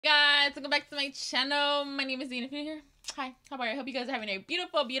guys, welcome back to my channel. My name is Zena. If you're here, hi, how are you? I hope you guys are having a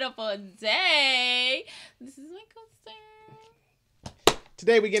beautiful, beautiful day. This is my coaster.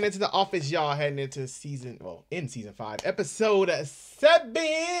 Today we get into The Office, y'all, heading into season 5, episode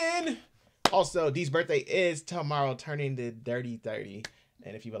 7. Also, Dee's birthday is tomorrow, turning the dirty 30.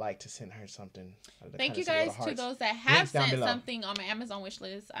 And if you would like to send her something, thank you guys to those that have sent something on my Amazon wish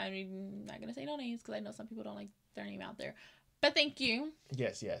list. I'm not gonna say no names because I know some people don't like their name out there. But thank you.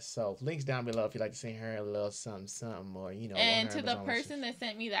 Yes, yes. So links down below if you'd like to send her a little something, or you know. And to the person that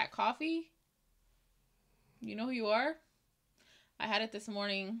sent me that coffee, you know who you are. I had it this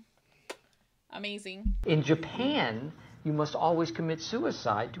morning. Amazing. In Japan, you must always commit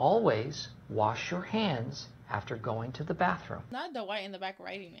suicide. Always wash your hands after going to the bathroom. Not the white in the back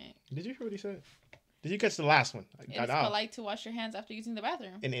writing it. Did you hear what he said? Did you catch the last one? It's polite to wash your hands after using the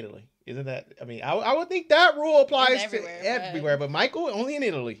bathroom. In Italy. Isn't that? I mean, I would think that rule applies everywhere, to everywhere. But Michael, only in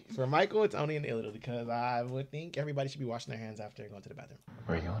Italy. For Michael, it's only in Italy because I would think everybody should be washing their hands after going to the bathroom.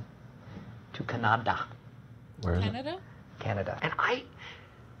 Where are you going? To Canada. Where is Canada? it? Canada. And I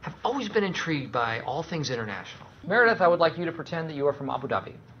have always been intrigued by all things international. Meredith, I would like you to pretend that you are from Abu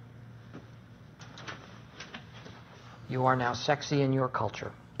Dhabi. You are now sexy in your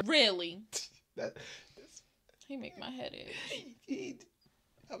culture. Really? He make my head itch.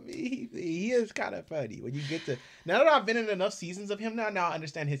 I mean, he is kind of funny when you get to. Now that I've been in enough seasons of him, now I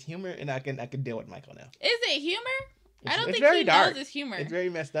understand his humor, and I can deal with Michael now. Is it humor? I don't think he dark. knows it's humor. It's very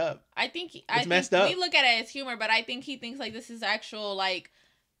messed up. I think messed up. We look at it as humor, but I think he thinks like this is actual like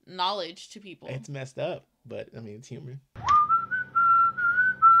knowledge to people. It's messed up, but I mean it's humor.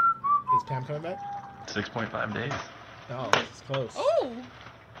 Is Pam coming back? 6.5 days. Oh, it's close. Oh,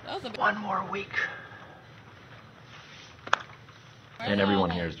 that was One more week. And everyone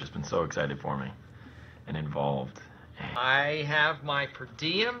here has just been so excited for me and involved. I have my per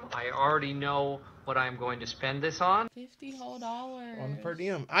diem. I already know what I'm going to spend this on. $50 whole dollars. On per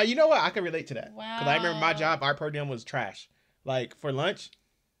diem. You know what? I can relate to that. Wow. Because I remember my job, our per diem was trash. Like, for lunch,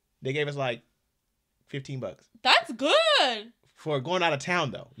 they gave us, like, $15. That's good. For going out of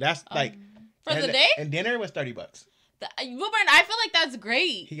town, though. That's, like... For the day? And dinner was $30. Wilburn, I feel like that's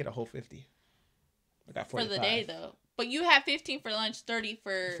great. He get a whole 50. I got 45. For the day, though. But you have 15 for lunch, 30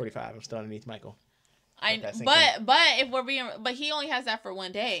 for... 45. I'm still underneath Michael. But he only has that for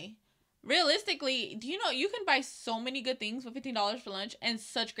one day. Realistically, do you know you can buy so many good things with $15 for lunch and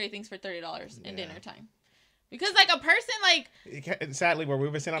such great things for $30 in dinner time? Because like a person like sadly where we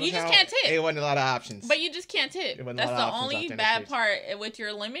were sitting on the you town, just can't tip. it wasn't a lot of options. But you just can't tip. That's the only bad part with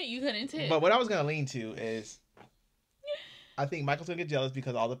your limit. You couldn't tip. But what I was gonna lean to is, I think Michael's gonna get jealous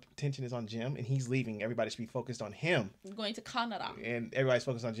because all the attention is on Jim and he's leaving. Everybody should be focused on him. Going to Canada. And everybody's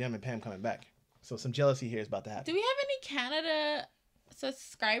focused on Jim and Pam coming back. So some jealousy here is about to happen. Do we have any Canada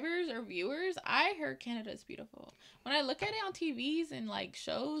subscribers or viewers? I heard Canada is beautiful. When I look at it on TVs and like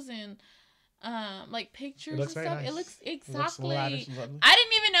shows and like pictures and stuff, nice. it looks exactly. It I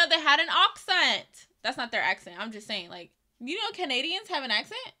didn't even know they had an accent. That's not their accent. I'm just saying, like, you know, Canadians have an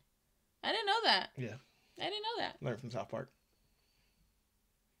accent. I didn't know that. Yeah, I didn't know that. Learned from South Park.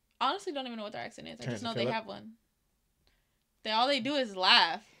 Honestly, don't even know what their accent is. I just know they have one. All they do is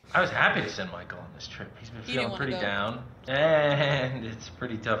laugh. I was happy to send Michael on this trip. He's been feeling pretty down. And it's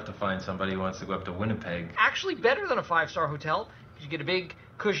pretty tough to find somebody who wants to go up to Winnipeg. Actually better than a 5-star hotel. You get a big,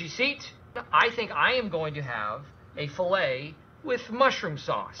 cushy seat. I think I am going to have a filet with mushroom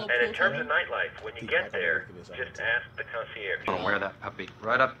sauce. And in terms of nightlife, when you get there, just ask the concierge. I'll wear that puppy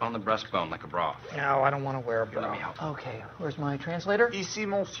right up on the breastbone like a bra. No, I don't want to wear a bra. Let me help. Okay, where's my translator? Ici,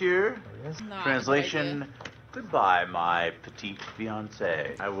 monsieur. No, Translation, goodbye, my petite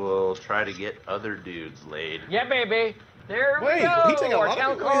fiancée. I will try to get other dudes laid. Yeah, baby. There we Wait, go. he taking a lot Our of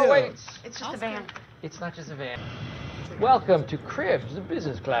town people car with him. waits. It's just a van. It's not just a van. Welcome to Cribs, the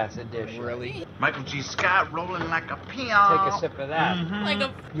business class edition. Really? Michael G. Scott rolling like a peon. Take a sip of that. like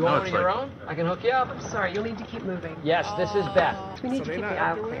a. You want one of your own? I can hook you up. I'm sorry, you'll need to keep moving. Yes, this is Beth. We need to keep the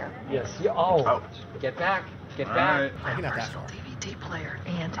aisle clear. Yes. Get back. Get back. I think not that far. DVD player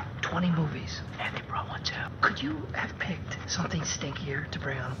and 20 movies. And they brought one too. Could you have picked something stinkier to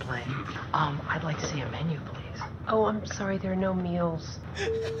bring on a plane? I'd like to see a menu, please. Oh, I'm sorry, there are no meals.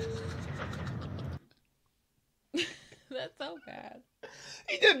 That's so bad.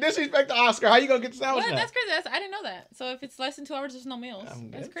 He just disrespect the Oscar. How you gonna get the sandwich? What? That's crazy. I didn't know that. So if it's less than 2 hours, there's no meals.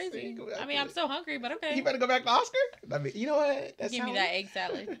 That's crazy. I mean, I'm so hungry, but okay. You better go back to Oscar. I mean, you know what? Give me that egg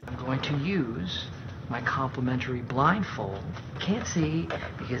salad. I'm going to use my complimentary blindfold. Can't see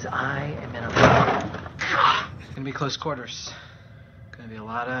because I am in a... It's gonna be close quarters. Gonna be a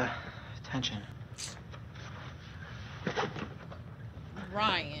lot of tension.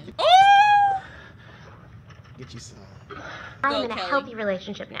 Ryan. Oh! Get you some. I'm in a healthy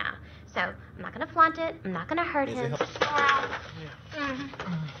relationship now, so I'm not gonna flaunt it. I'm not gonna hurt him.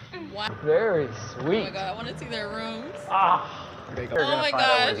 Wow. Very sweet. Oh my god, I want to see their rooms. We're Oh gonna my find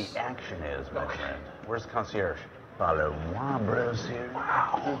out where gosh. the action is, my friend. Where's the concierge? Follow-moi, bros here.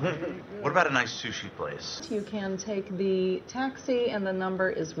 Wow. What about a nice sushi place? You can take the taxi, and the number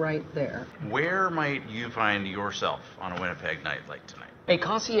is right there. Where might you find yourself on a Winnipeg night like tonight? A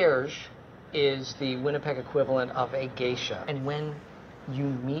concierge is the Winnipeg equivalent of a geisha. And when you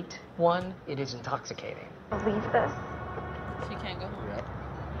meet one, it is intoxicating. Believe this. She can't go home. Yep.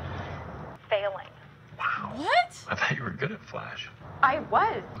 Failing. Wow. What? I thought you were good at Flash. I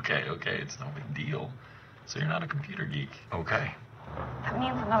was. Okay, it's no big deal. So you're not a computer geek. Okay. That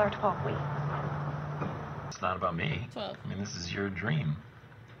means another 12 weeks. It's not about me. 12. I mean, this is your dream.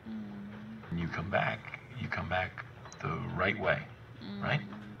 When you come back the right way, right?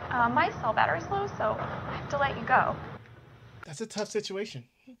 My cell battery's low, so I have to let you go. That's a tough situation.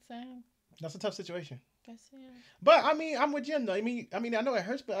 That's sad. That's a tough situation. That's sad. But I mean, I'm with Jen though. I mean, I know it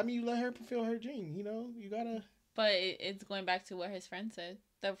hurts, but I mean, you let her fulfill her dream. You know, you gotta. But it's going back to what his friend said.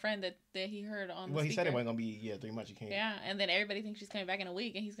 The friend that he heard on the Well, he said it speaker. wasn't gonna be 3 months. You can't. Yeah, and then everybody thinks she's coming back in a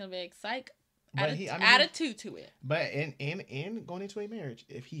week, and he's gonna be like, psych. But Attitude to it. But in going into a marriage,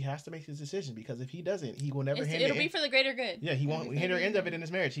 if he has to make his decision, because if he doesn't, he will never hinder. It'll be for the greater good. Yeah, he won't hinder the end of it in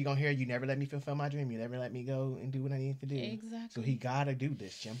his marriage. He gonna hear, you never let me fulfill my dream. You never let me go and do what I need to do. Exactly. So he gotta do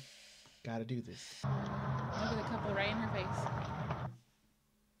this, Jim. Gotta do this. Look at the couple right in her face.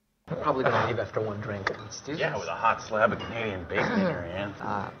 We're probably gonna leave after one drink. Yeah, with a hot slab of Canadian bacon in your hand.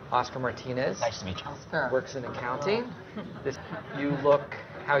 Oscar Martinez. Nice to meet you. Oscar. Works in accounting. You look,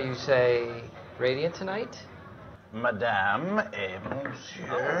 how you say, radiant tonight. Madame et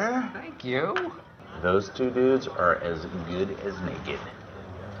monsieur. Thank you. Those two dudes are as good as naked.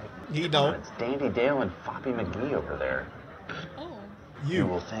 He don't. It's Dandy Dale and Foppy McGee over there. Oh. You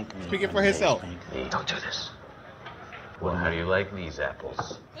will thank me. Speaking for when they himself. thank thee. Don't do this. Well, how do you like these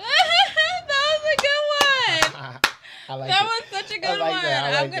apples? That was a good one. I like That it. was such a good I like one. that.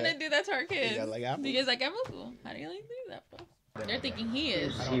 I like I'm gonna that. do that to our kids. You guys like apples? Do you guys like apples? Well, how do you like these apples? They're thinking he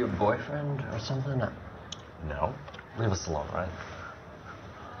is. Is he your boyfriend or something? No. Leave us alone, right?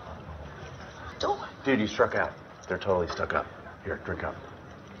 Dude, you struck out. They're totally stuck up. Here, drink up.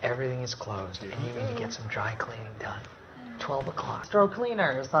 Everything is closed, and you need to get some dry cleaning done. 12 o'clock. Stro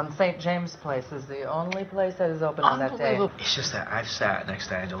Cleaners on St. James Place is the only place that is open on that day. It's just that I've sat next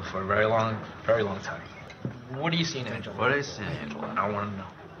to Angela for a very long time. What do you see in Angela? What is in Angela? I want to know.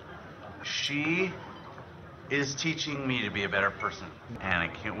 She is teaching me to be a better person, and I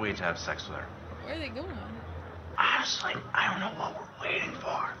can't wait to have sex with her. Where are they going? Honestly, I don't know what we're waiting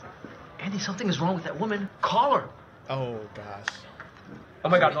for. Andy, something is wrong with that woman. Call her. Oh gosh. Oh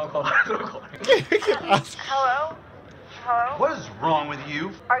my God, don't call her. Don't call her. Hello? Hello? What is wrong with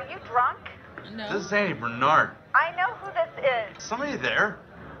you? Are you drunk? No. This is Andy Bernard. I know who this is. Somebody there?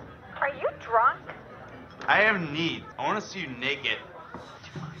 Are you drunk? I have need. I want to see you naked.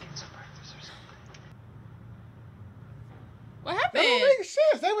 What That happened? don't make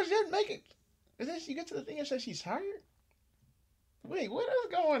sense. That was just making. And then she gets to the thing and says she's tired. Wait, what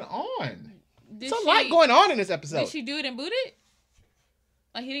is going on? There's a lot going on in this episode. Did she do it and boot it?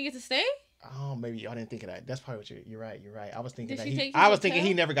 Like he didn't get to stay? Oh, maybe y'all didn't think of that. That's probably what you're right. You're right. I was thinking Did that she take I you was to thinking he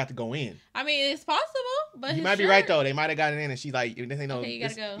hotel? never got to go in. I mean, it's possible, but You might be right though. They might have gotten in and she's like, this ain't no. Okay, you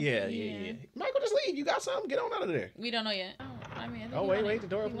gotta go. Yeah. Yeah. Michael, just leave. You got something? Get on out of there. We don't know yet. Oh, I mean, I think Oh, he wait, wanted- the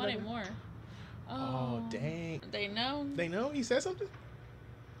door He opens wanted back up. more. Oh, dang. They know. They know? He said something?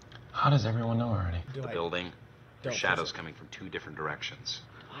 How does everyone know already? The building. Don't Shadows coming from two different directions.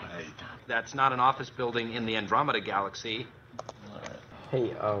 That's not an office building in the Andromeda Galaxy.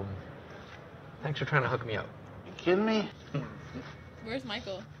 Hey, thanks for trying to hook me up. You kidding me? Where's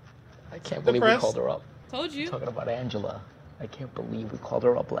Michael? I can't The believe press. we called her up. Told you. Talking about Angela. I can't believe we called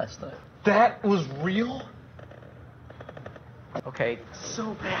her up last night. That was real? Okay,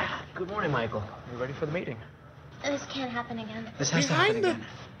 so bad. Good morning, Michael. You ready for the meeting? This can't happen again. This has to happen again.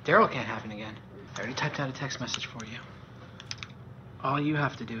 Daryl can't happen again. I already typed out a text message for you. All you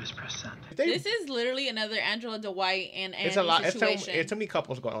have to do is press send. This is literally another Angela Dwight and Andy It's a lot. It's situation. too many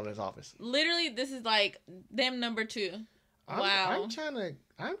couples going on in this office. Literally, this is like them number 2. Wow.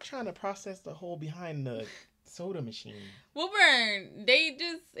 I'm trying to process the whole behind the soda machine. Wilburn,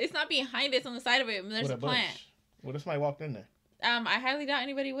 it's not behind it, it's on the side of it. There's With a bush. plant. What if somebody walked in there? I highly doubt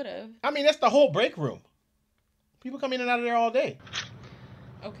anybody would have. I mean, that's the whole break room. People come in and out of there all day.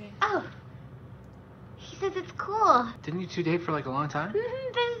 Okay. Oh. He says it's cool. Didn't you two date for like a long time? This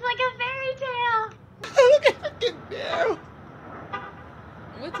is like a fairy tale. Look at fucking Daryl.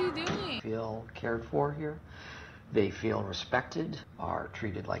 What's he doing? Feel cared for here. They feel respected, are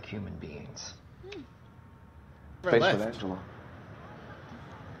treated like human beings. Face with Angela.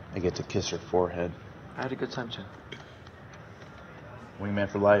 I get to kiss her forehead. I had a good time, too. Wingman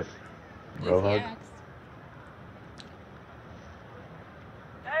for life. Bro hug.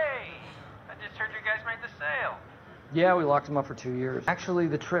 Hey, I just heard you guys made the sale. Yeah, we locked them up for 2 years. Actually,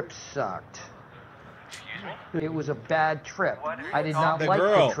 the trip sucked. Excuse me? It was a bad trip. I did not like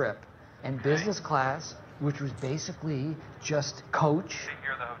the trip. And business class, which was basically just coach. I didn't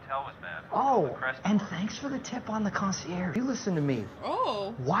hear the hotel was bad. Oh, and thanks for the tip on the concierge. You listen to me.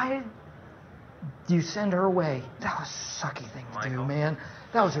 Oh. Why do you send her away? That was a sucky thing to do, man.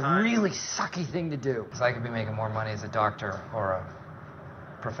 That was a really sucky thing to do. Because I could be making more money as a doctor or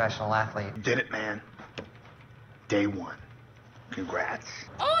a professional athlete. Did it, man. Day one. Congrats.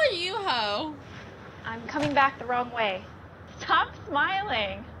 Oh, you hoe. I'm coming back the wrong way. Stop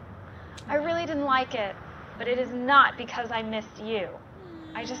smiling. I really didn't like it, but it is not because I missed you.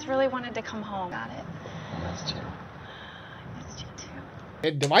 I just really wanted to come home. Got it. I missed you. I missed you too.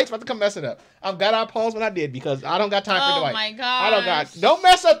 And Dwight's about to come mess it up. I'm glad I paused when I did because I don't got time for Dwight. Oh my god. Don't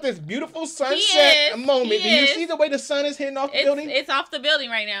mess up this beautiful sunset moment. Do you see the way the sun is hitting off the building? It's off the building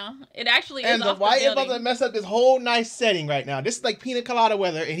right now. It actually is off the building. And Dwight is about to mess up this whole nice setting right now. This is like pina colada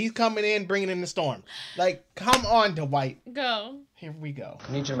weather, and he's coming in, bringing in the storm. Like, come on, Dwight. Go. Here we go.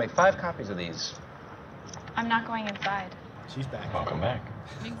 I need you to make 5 copies of these. I'm not going inside. She's back. Welcome back.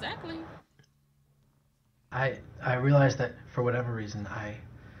 Exactly. I realized that for whatever reason, I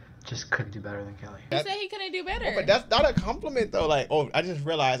just couldn't do better than Kelly. You said he couldn't do better. Oh, but that's not a compliment, though. Like, oh, I just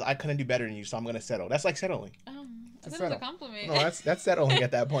realized I couldn't do better than you, so I'm going to settle. That's like settling. That's a compliment. No, that's settling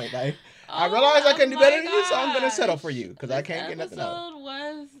at that point. Like, I realized I couldn't do better than you, so I'm going to settle for you because I can't get nothing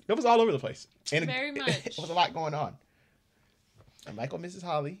else. It was all over the place. And very much. It was a lot going on. And Michael misses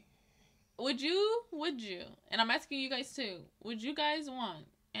Holly. Would you, and I'm asking you guys too, would you guys want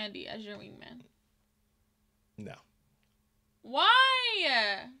Andy as your wingman? No. Why?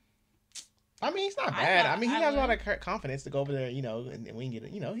 I mean, he's not bad. I mean, he has a lot of confidence to go over there, you know, and wing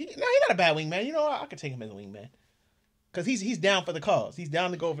it. You know, he's not a bad wingman. You know, I could take him as a wingman. Because he's down for the cause. He's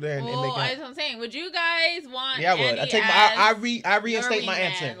down to go over there and make it. That's what I'm saying. Would you guys want Yeah, I would. Andy I reinstate my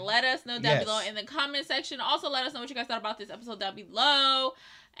answer. Let us know down below in the comment section. Also, let us know what you guys thought about this episode down below.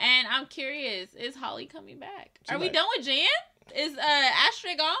 And I'm curious, is Holly coming back? Are we done with Jan? Is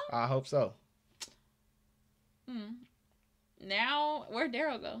Astrid gone? I hope so. Now, where'd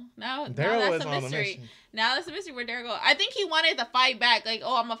Daryl go? Now Daryl that's a mystery. Now that's a mystery where Daryl go. I think he wanted to fight back. Like,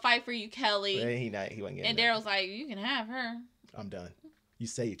 oh, I'm going to fight for you, Kelly. Yeah, he wasn't getting And Daryl's like, you can have her. I'm done. You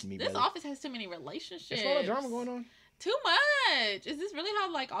saved me, This office has too many relationships. There's a lot of drama going on. Too much. Is this really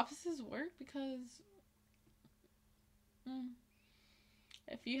how, like, offices work? Because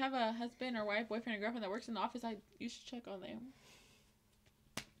if you have a husband or wife, boyfriend or girlfriend that works in the office, you should check on them.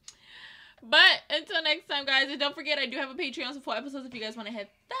 But until next time, guys, and don't forget, I do have a Patreon, so 4 episodes if you guys want to head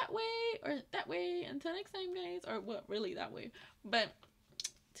that way or that way. Until next time, guys, or what, really that way. But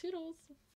toodles.